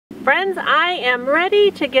Friends, I am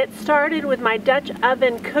ready to get started with my Dutch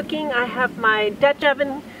oven cooking. I have my Dutch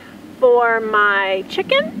oven for my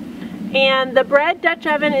chicken, and the bread Dutch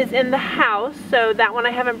oven is in the house, so that one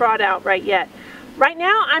I haven't brought out right yet. Right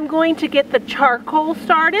now I'm going to get the charcoal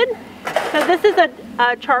started. So this is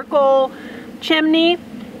a charcoal chimney,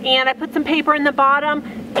 and I put some paper in the bottom,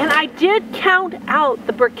 and I did count out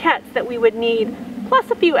the briquettes that we would need,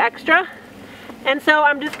 plus a few extra. And so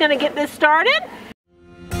I'm just going to get this started.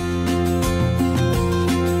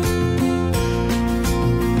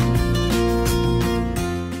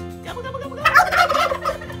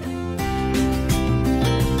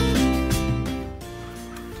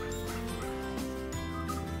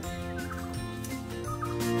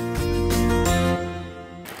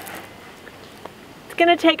 It's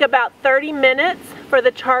going to take about 30 minutes for the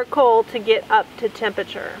charcoal to get up to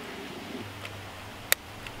temperature.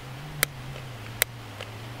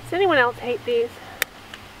 Does anyone else hate these?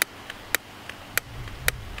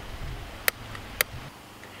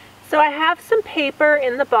 So I have some paper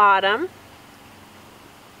in the bottom.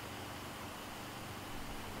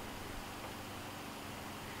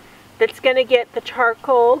 That's going to get the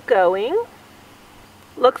charcoal going.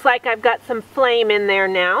 Looks like I've got some flame in there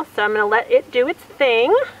now, so I'm going to let it do its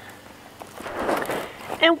thing.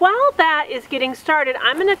 And while that is getting started,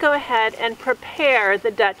 I'm going to go ahead and prepare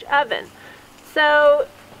the Dutch oven. So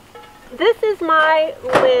this is my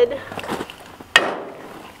lid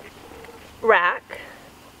rack.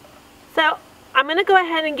 So I'm going to go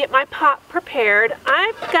ahead and get my pot prepared.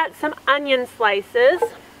 I've got some onion slices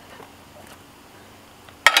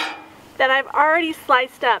that I've already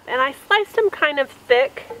sliced up, and I sliced them kind of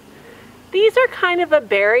thick. These are kind of a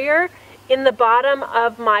barrier in the bottom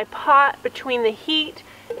of my pot between the heat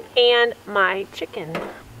and my chicken.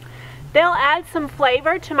 They'll add some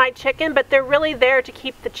flavor to my chicken, but they're really there to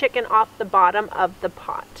keep the chicken off the bottom of the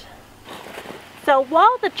pot. So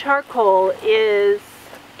while the charcoal is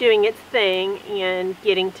doing its thing and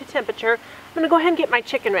getting to temperature, I'm going to go ahead and get my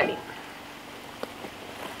chicken ready.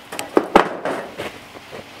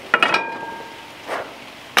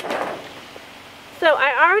 So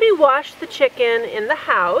I already washed the chicken in the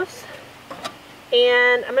house,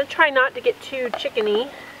 and I'm going to try not to get too chickeny.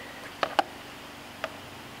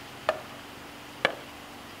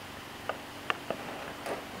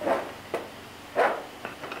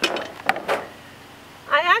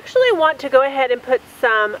 I actually want to go ahead and put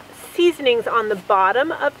some seasonings on the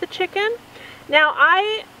bottom of the chicken. Now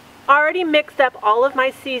I already mixed up all of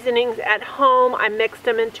my seasonings at home. I mixed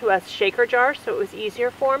them into a shaker jar so it was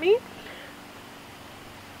easier for me.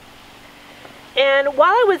 And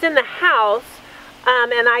while I was in the house,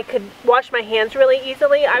 and I could wash my hands really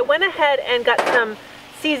easily, I went ahead and got some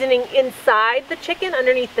seasoning inside the chicken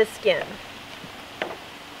underneath the skin.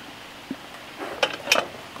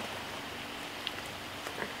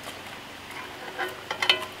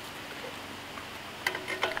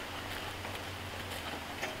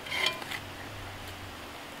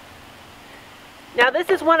 Now this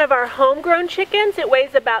is one of our homegrown chickens. It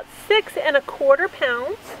weighs about 6¼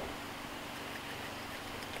 pounds.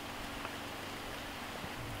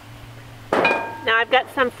 Now I've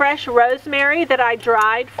got some fresh rosemary that I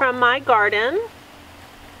dried from my garden.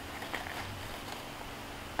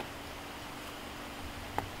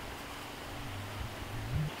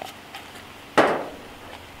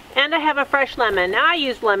 And I have a fresh lemon. Now I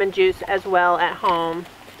use lemon juice as well at home.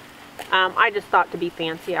 I just thought to be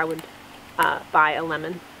fancy I would buy a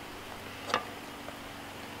lemon.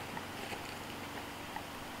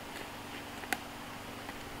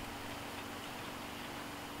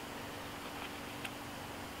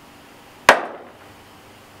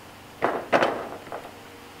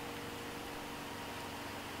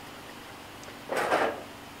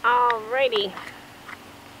 Alrighty.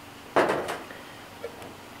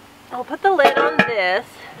 I'll put the lid on this,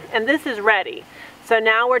 and this is ready. So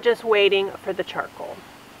now we're just waiting for the charcoal.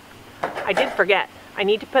 I did forget. I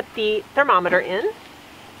need to put the thermometer in.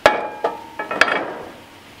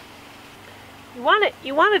 You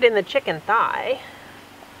want it in the chicken thigh,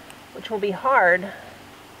 which will be hard. I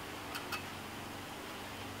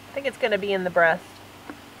think it's going to be in the breast.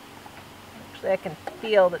 Actually, I can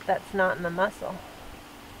feel that that's not in the muscle.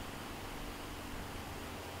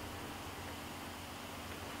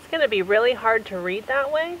 It's going to be really hard to read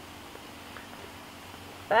that way,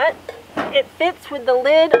 but it fits with the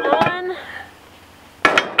lid on,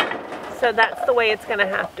 so that's the way it's going to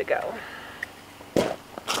have to go.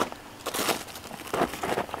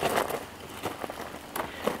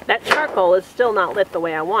 That charcoal is still not lit the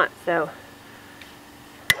way I want, so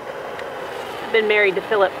I've been married to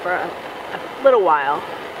Philip for a little while.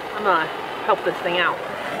 I'm going to help this thing out.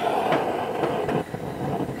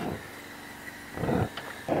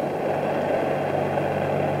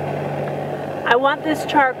 I want this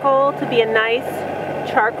charcoal to be a nice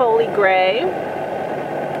charcoaly gray.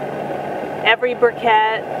 Every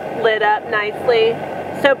briquette lit up nicely.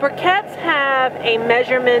 So briquettes have a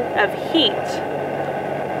measurement of heat,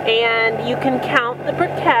 and you can count the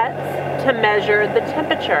briquettes to measure the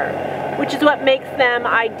temperature, which is what makes them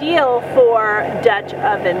ideal for Dutch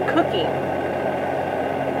oven cooking.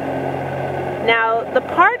 Now, the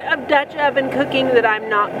part of Dutch oven cooking that I'm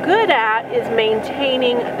not good at is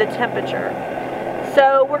maintaining the temperature.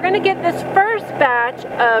 So we're going to get this first batch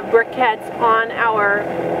of briquettes on our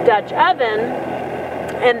Dutch oven,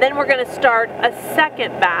 and then we're going to start a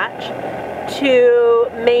second batch to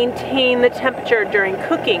maintain the temperature during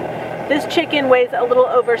cooking. This chicken weighs a little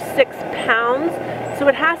over 6 pounds, so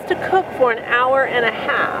it has to cook for an hour and a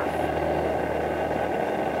half.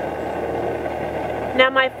 Now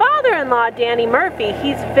my father-in-law, Danny Murphy,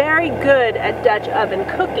 he's very good at Dutch oven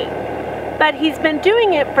cooking, but he's been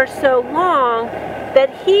doing it for so long that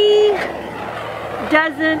he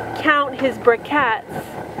doesn't count his briquettes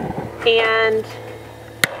and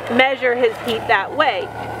measure his heat that way.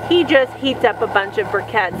 He just heats up a bunch of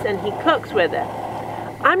briquettes and he cooks with it.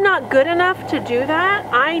 I'm not good enough to do that.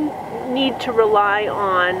 I need to rely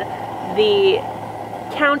on the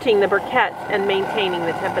counting the briquettes and maintaining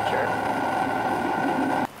the temperature.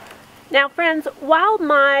 Now friends, while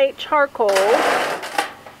my charcoal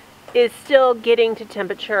is still getting to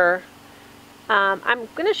temperature, I'm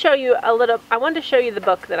going to show you I wanted to show you the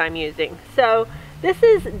book that I'm using. So this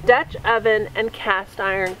is Dutch Oven and Cast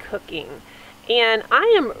Iron Cooking, and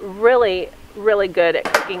I am really good at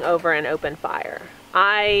cooking over an open fire.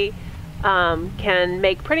 I can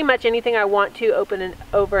make pretty much anything I want to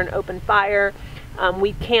over an open fire.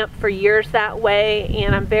 We camped for years that way,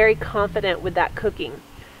 and I'm very confident with that cooking.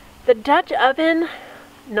 The Dutch oven,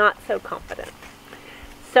 not so confident.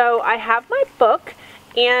 So I have my book,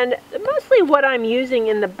 and mostly what I'm using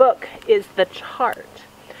in the book is the chart.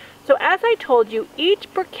 So as I told you,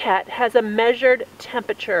 each briquette has a measured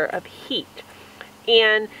temperature of heat,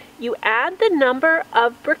 and you add the number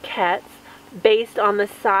of briquettes based on the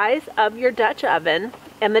size of your Dutch oven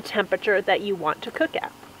and the temperature that you want to cook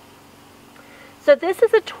at. So this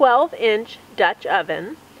is a 12-inch Dutch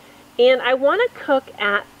oven, and I want to cook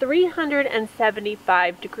at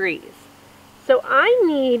 375 degrees. So I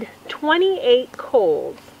need 28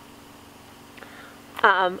 coals,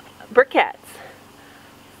 briquettes,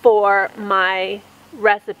 for my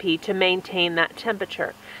recipe to maintain that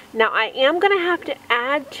temperature. Now I am going to have to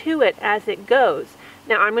add to it as it goes.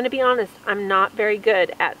 Now I'm going to be honest, I'm not very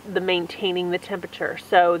good at maintaining the temperature,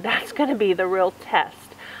 so that's going to be the real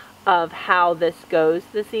test of how this goes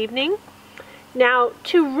this evening. Now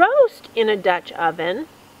to roast in a Dutch oven,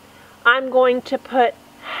 I'm going to put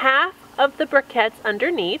half of the briquettes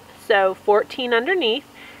underneath, so 14 underneath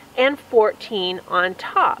and 14 on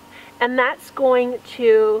top, and that's going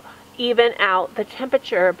to even out the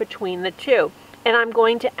temperature between the two, and I'm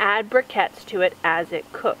going to add briquettes to it as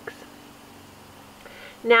it cooks.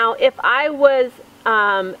 Now if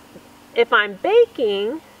I'm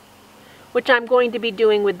baking, which I'm going to be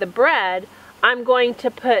doing with the bread, I'm going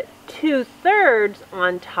to put 2/3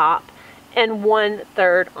 on top and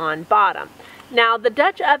 1/3 on bottom. Now the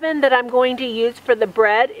Dutch oven that I'm going to use for the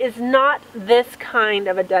bread is not this kind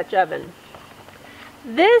of a Dutch oven.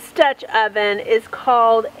 This Dutch oven is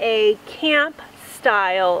called a camp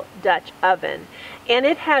style Dutch oven, and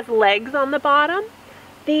it has legs on the bottom.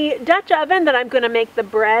 The Dutch oven that I'm going to make the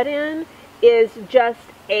bread in is just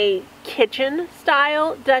a kitchen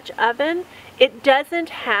style Dutch oven. It doesn't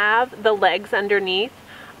have the legs underneath.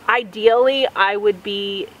 Ideally, I would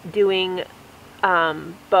be doing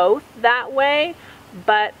both that way,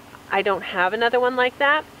 but I don't have another one like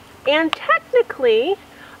that. And technically,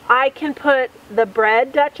 I can put the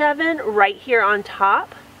bread Dutch oven right here on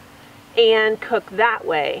top and cook that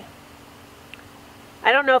way.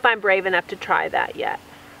 I don't know if I'm brave enough to try that yet.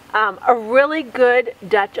 A really good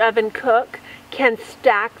Dutch oven cook can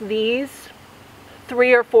stack these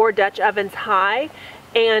 3 or 4 Dutch ovens high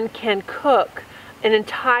and can cook an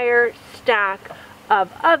entire stack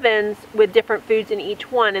of ovens with different foods in each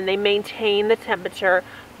one, and they maintain the temperature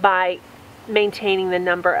by maintaining the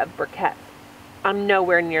number of briquettes. I'm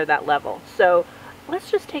nowhere near that level, so let's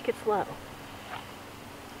just take it slow.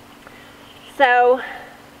 So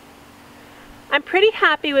I'm pretty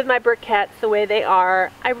happy with my briquettes the way they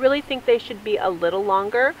are. I really think they should be a little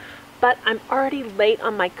longer, but I'm already late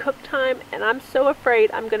on my cook time, and I'm so afraid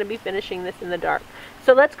I'm going to be finishing this in the dark.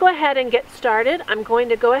 So let's go ahead and get started. I'm going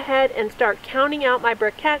to go ahead and start counting out my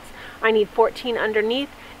briquettes. I need 14 underneath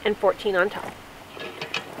and 14 on top.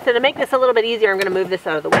 So to make this a little bit easier, I'm going to move this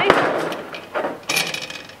out of the way.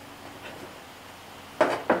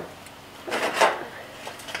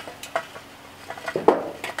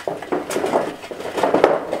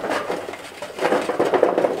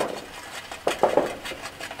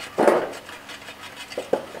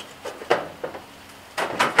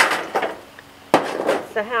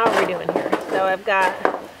 I've got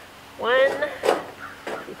 1,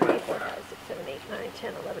 2, 3, 4, 5, 6, 7, 8, 9,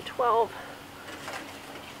 10, 11, 12.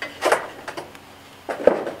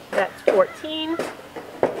 That's 14.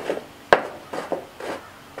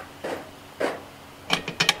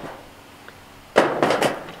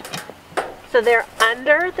 So they're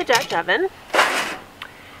under the Dutch oven.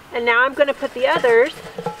 And now I'm going to put the others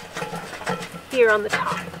here on the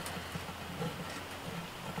top.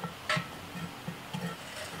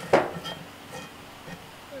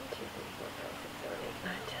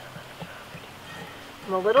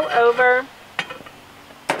 I'm a little over.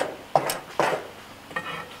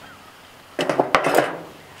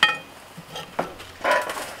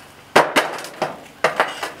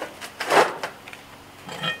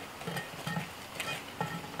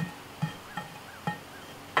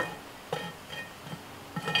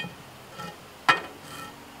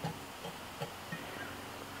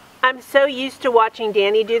 I'm so used to watching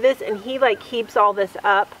Danny do this, and he like keeps all this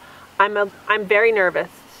up. I'm very nervous,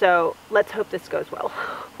 so let's hope this goes well.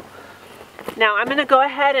 Now I'm going to go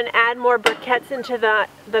ahead and add more briquettes into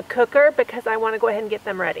the cooker because I want to go ahead and get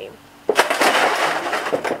them ready.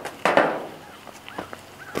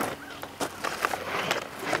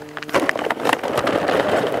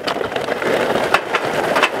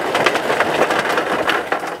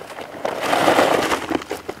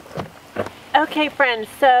 Okay friends,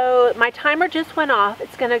 so my timer just went off.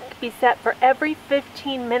 It's going to be set for every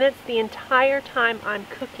 15 minutes the entire time I'm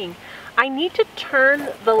cooking. I need to turn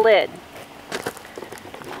the lid.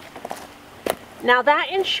 Now that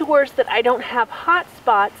ensures that I don't have hot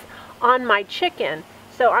spots on my chicken.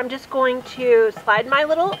 So I'm just going to slide my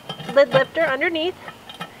little lid lifter underneath,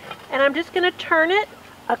 and I'm just going to turn it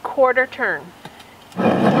a quarter turn.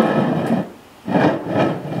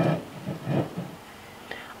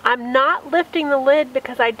 I'm not lifting the lid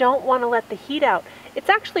because I don't want to let the heat out. It's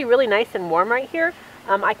actually really nice and warm right here.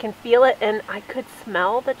 I can feel it, and I could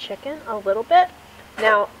smell the chicken a little bit.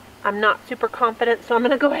 Now, I'm not super confident, so I'm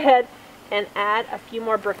going to go ahead and add a few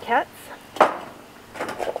more briquettes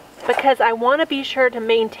because I want to be sure to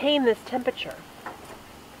maintain this temperature.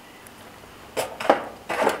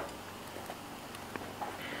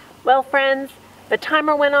 Well, friends, the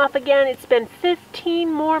timer went off again. It's been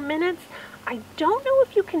 15 more minutes. I don't know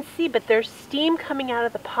if you can see, but there's steam coming out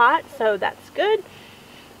of the pot, so that's good.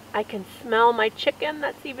 I can smell my chicken.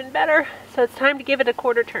 That's even better. So it's time to give it a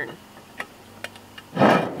quarter turn.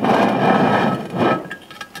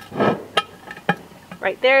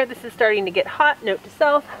 Right there, this is starting to get hot. Note to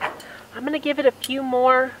self, I'm going to give it a few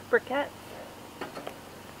more briquettes.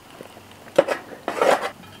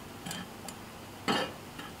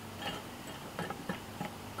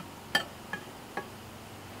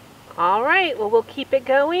 All right, well, we'll keep it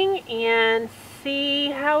going and see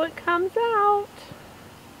how it comes out.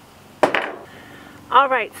 All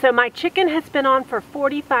right, so my chicken has been on for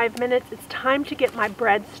 45 minutes. It's time to get my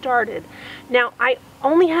bread started. Now, I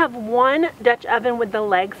only have one Dutch oven with the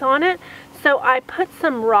legs on it, so I put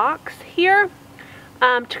some rocks here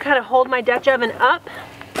to kind of hold my Dutch oven up,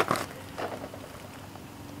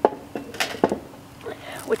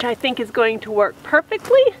 which I think is going to work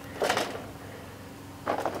perfectly.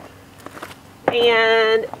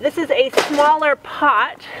 And this is a smaller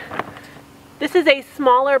pot. This is a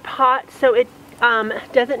smaller pot, so it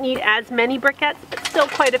doesn't need as many briquettes, but still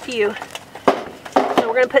quite a few. So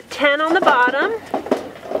we're going to put 10 on the bottom.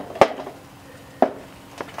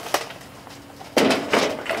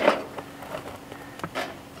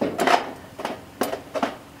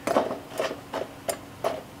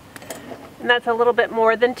 And that's a little bit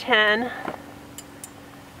more than 10,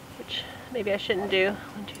 which maybe I shouldn't do.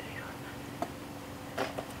 1, 2, 3,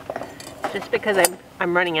 4. Just because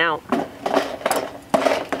I'm running out.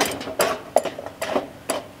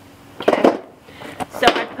 Okay, so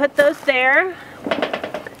I put those there,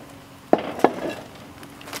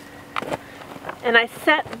 and I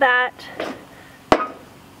set that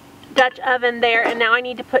Dutch oven there, and now I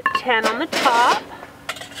need to put 10 on the top.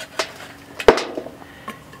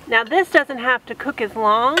 Now this doesn't have to cook as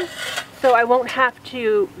long, so I won't have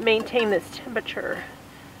to maintain this temperature.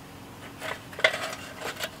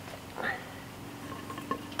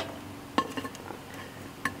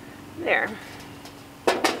 There.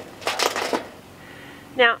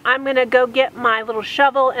 Now I'm going to go get my little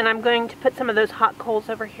shovel, and I'm going to put some of those hot coals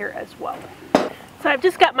over here as well. So I've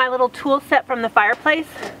just got my little tool set from the fireplace.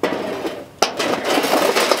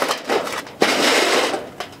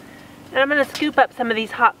 And I'm going to scoop up some of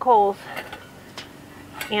these hot coals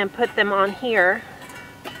and put them on here.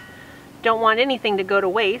 Don't want anything to go to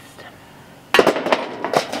waste.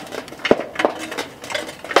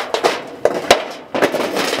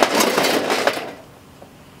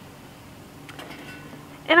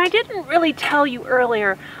 really tell you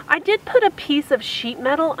earlier, I did put a piece of sheet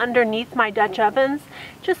metal underneath my Dutch ovens.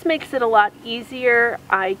 Just makes it a lot easier.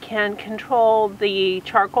 I can control the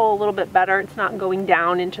charcoal a little bit better. It's not going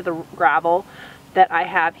down into the gravel that I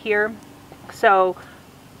have here. So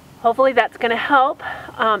hopefully that's going to help.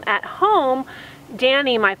 At home,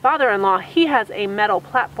 Danny, my father-in-law, he has a metal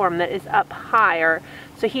platform that is up higher,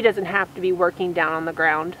 so he doesn't have to be working down on the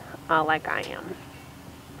ground like I am.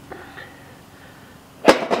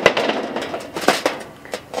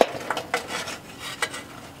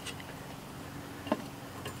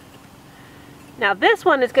 Now this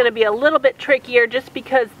one is going to be a little bit trickier just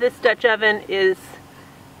because this Dutch oven is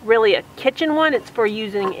really a kitchen one. It's for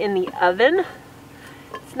using in the oven.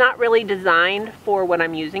 It's not really designed for what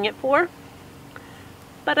I'm using it for.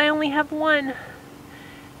 But I only have one.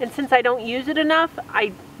 And since I don't use it enough,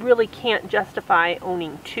 I really can't justify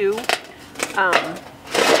owning two.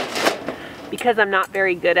 Because I'm not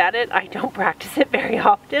very good at it. I don't practice it very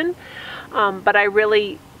often. But I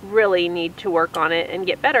really need to work on it and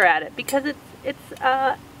get better at it because it's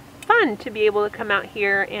fun to be able to come out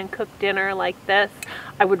here and cook dinner like this.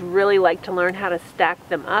 I would really like to learn how to stack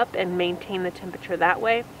them up and maintain the temperature that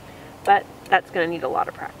way, but that's going to need a lot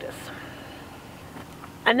of practice.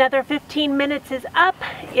 Another 15 minutes is up.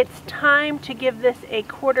 It's time to give this a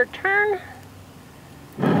quarter turn.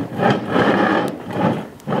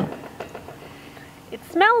 It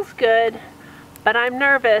smells good, but I'm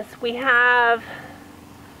nervous. We have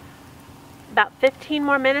about 15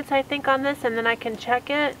 more minutes, I think, on this, and then I can check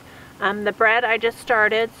it. The bread I just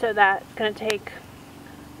started, so that's going to take,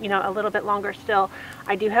 you know, a little bit longer still.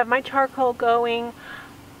 I do have my charcoal going.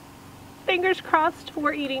 Fingers crossed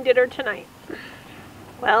we're eating dinner tonight.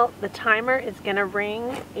 Well, the timer is going to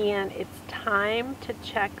ring, and it's time to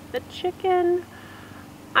check the chicken.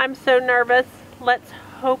 I'm so nervous. Let's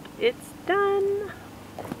hope it's done.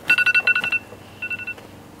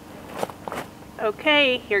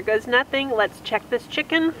 Okay, here goes nothing. Let's check this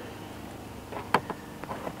chicken.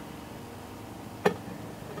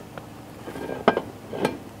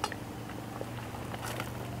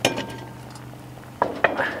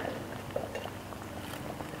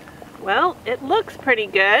 Well, it looks pretty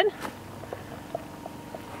good.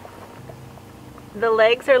 The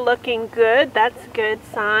legs are looking good. That's a good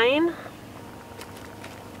sign.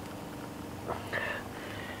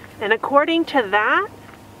 And according to that,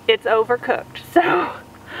 it's overcooked. So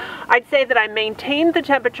I'd say that I maintained the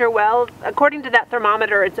temperature well. According to that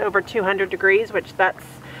thermometer, it's over 200 degrees, which that's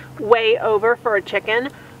way over for a chicken.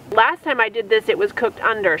 Last time I did this, it was cooked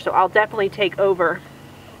under, so I'll definitely take over.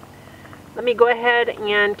 Let me go ahead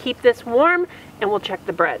and keep this warm, and we'll check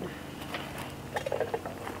the bread.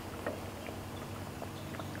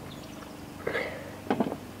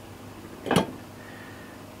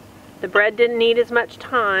 The bread didn't need as much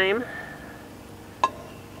time.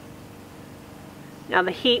 Now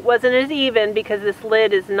the heat wasn't as even because this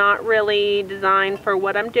lid is not really designed for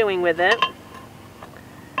what I'm doing with it.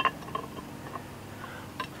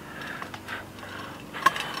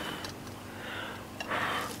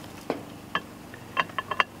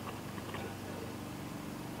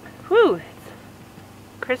 Whew, it's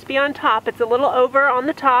crispy on top. It's a little over on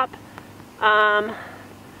the top.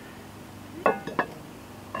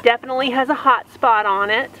 Definitely has a hot spot on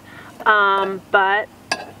it, but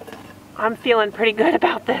I'm feeling pretty good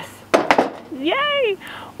about this. Yay!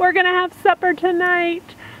 We're gonna have supper tonight.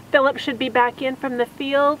 Philip should be back in from the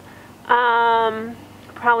field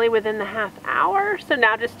probably within the half hour. So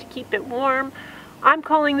now just to keep it warm, I'm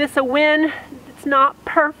calling this a win. It's not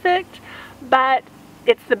perfect, but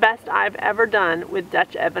it's the best I've ever done with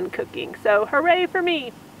Dutch oven cooking. So hooray for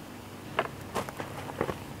me.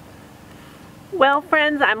 Well,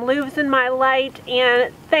 friends, I'm losing my light,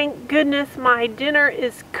 and thank goodness my dinner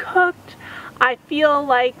is cooked. I feel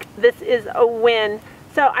like this is a win.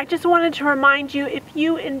 So I just wanted to remind you, if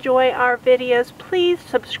you enjoy our videos, please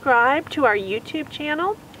subscribe to our YouTube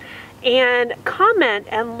channel and comment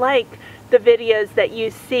and like the videos that you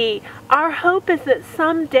see. Our hope is that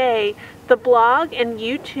someday the blog and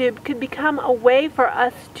YouTube could become a way for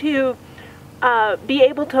us to be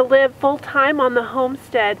able to live full-time on the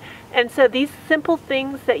homestead. And so these simple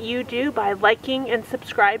things that you do by liking and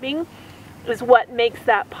subscribing is what makes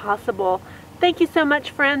that possible. Thank you so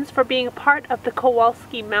much, friends, for being a part of the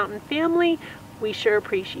Kowalski Mountain family. We sure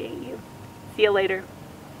appreciate you. See you later.